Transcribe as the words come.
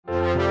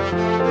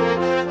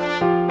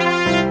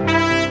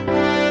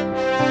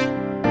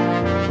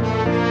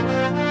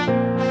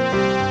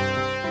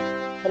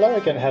Hello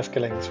again,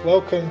 Haskellings.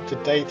 Welcome to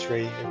Day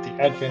 3 of the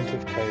Advent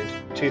of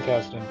Code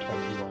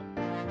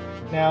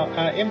 2021. Now,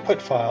 our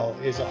input file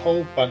is a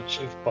whole bunch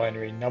of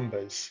binary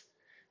numbers.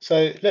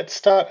 So let's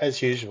start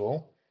as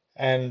usual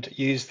and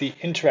use the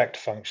interact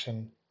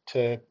function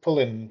to pull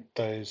in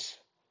those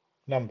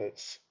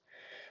numbers.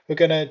 We're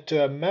going to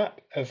do a map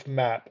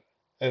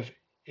of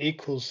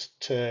equals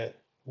to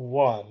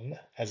 1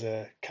 as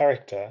a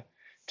character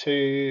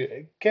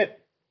to get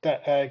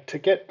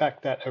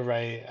back that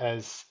array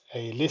as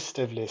a list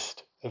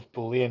of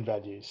Boolean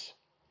values.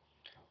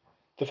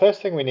 The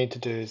first thing we need to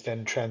do is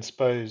then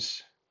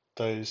transpose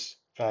those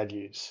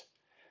values.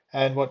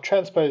 And what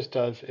transpose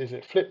does is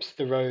it flips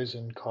the rows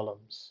and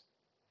columns.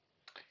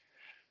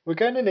 We're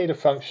going to need a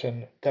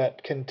function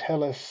that can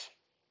tell us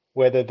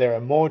whether there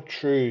are more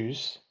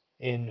trues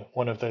in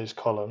one of those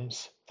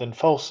columns than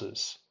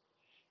falses,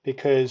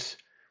 because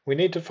we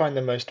need to find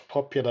the most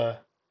popular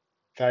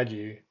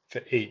value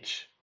for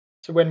each.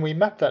 So when we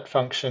map that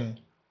function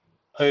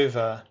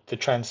over the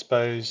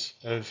transpose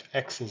of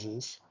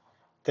x's,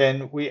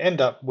 then we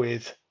end up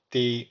with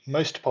the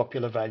most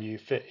popular value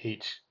for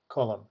each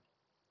column.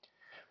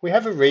 We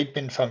have a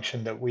readBin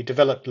function that we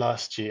developed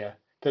last year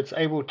that's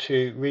able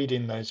to read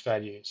in those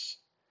values.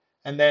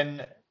 And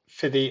then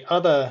for the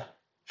other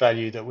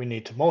value that we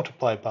need to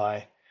multiply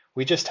by,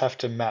 we just have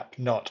to map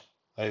not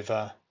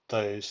over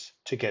those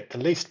to get the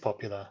least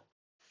popular.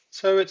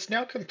 So it's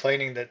now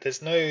complaining that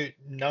there's no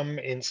num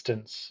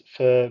instance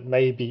for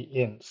maybe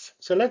ints.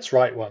 So let's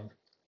write one.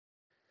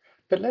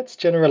 But let's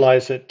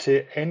generalize it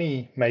to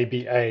any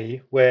maybe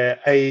a, where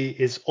a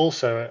is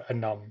also a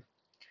num,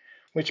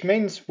 which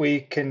means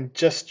we can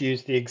just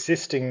use the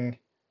existing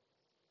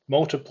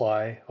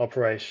multiply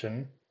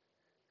operation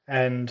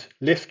and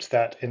lift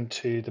that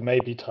into the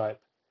maybe type,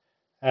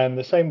 and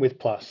the same with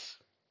plus.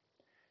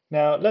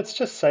 Now let's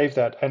just save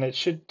that, and it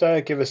should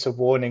give us a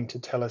warning to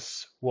tell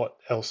us what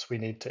else we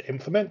need to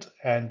implement,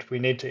 and we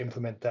need to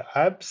implement the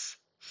abs,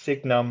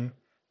 signum,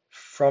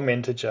 from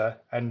integer,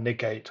 and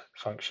negate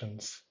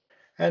functions.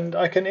 And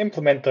I can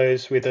implement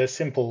those with a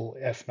simple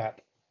fmap,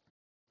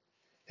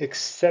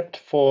 except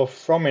for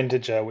from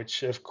integer,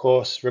 which of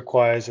course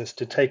requires us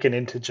to take an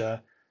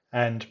integer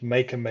and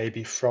make a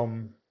maybe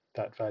from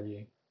that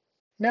value.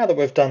 Now that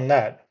we've done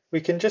that, we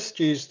can just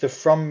use the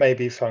from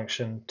maybe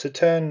function to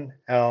turn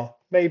our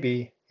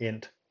maybe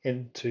int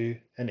into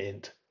an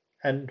int,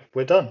 and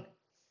we're done.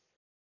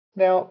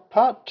 Now,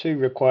 part 2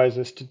 requires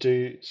us to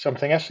do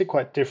something actually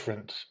quite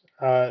different.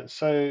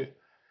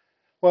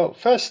 Well,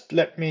 first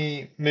let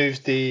me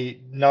move the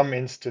num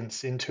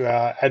instance into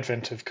our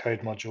Advent of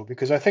Code module,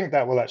 because I think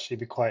that will actually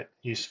be quite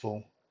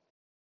useful.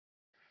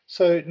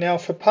 So now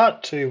for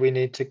part 2, we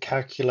need to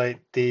calculate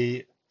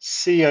the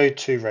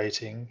CO2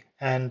 rating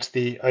and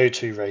the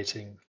O2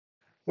 rating.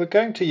 We're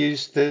going to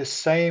use the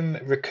same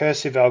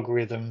recursive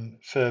algorithm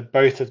for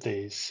both of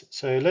these.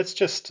 So let's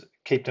just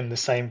keep them the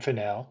same for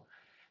now.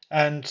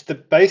 And the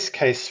base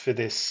case for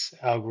this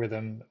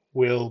algorithm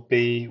will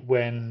be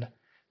when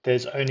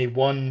there's only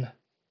one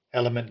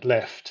element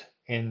left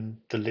in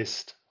the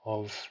list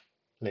of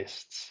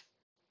lists.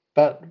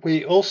 But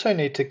we also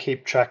need to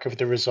keep track of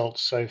the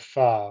results so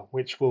far,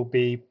 which will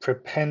be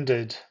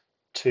prepended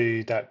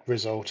to that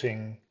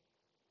resulting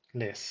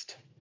list.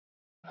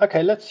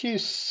 Okay, let's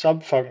use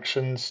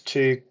subfunctions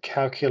to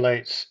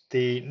calculate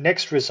the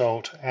next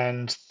result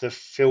and the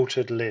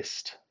filtered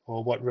list,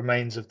 or what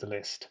remains of the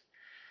list.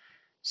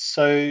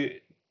 So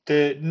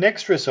the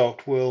next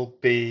result will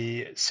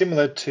be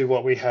similar to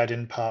what we had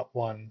in part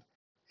 1,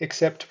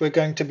 except we're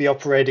going to be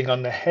operating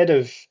on the head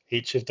of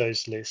each of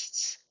those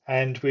lists,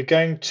 and we're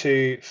going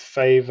to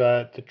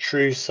favor the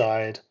true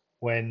side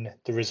when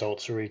the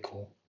results are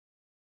equal.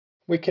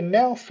 We can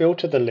now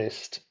filter the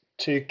list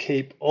to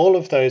keep all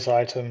of those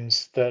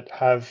items that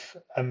have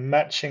a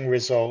matching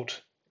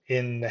result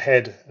in the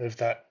head of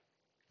that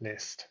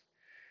list.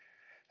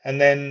 And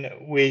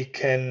then we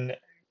can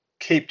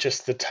keep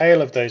just the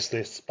tail of those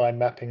lists by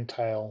mapping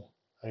tail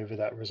over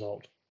that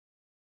result.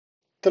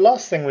 The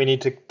last thing we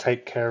need to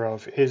take care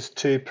of is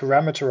to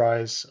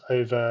parameterize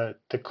over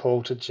the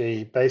call to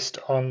G based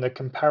on the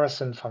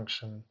comparison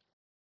function.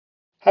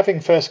 Having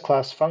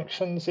first-class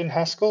functions in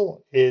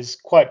Haskell is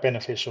quite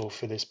beneficial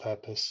for this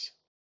purpose.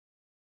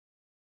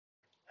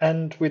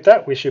 And with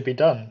that, we should be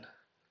done.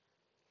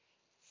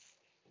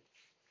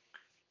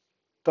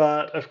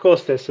 But of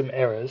course, there's some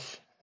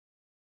errors.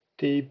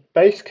 The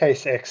base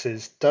case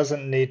x's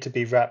doesn't need to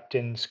be wrapped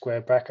in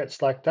square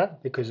brackets like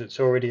that because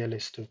it's already a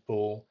list of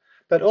bool.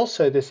 But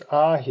also this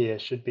r here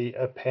should be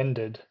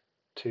appended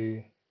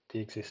to the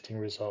existing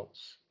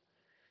results.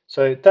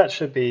 So that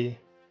should be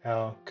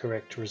our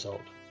correct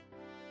result.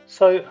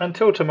 So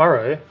until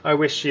tomorrow, I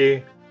wish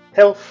you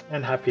health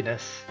and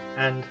happiness,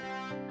 and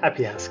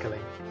happy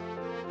Haskelling.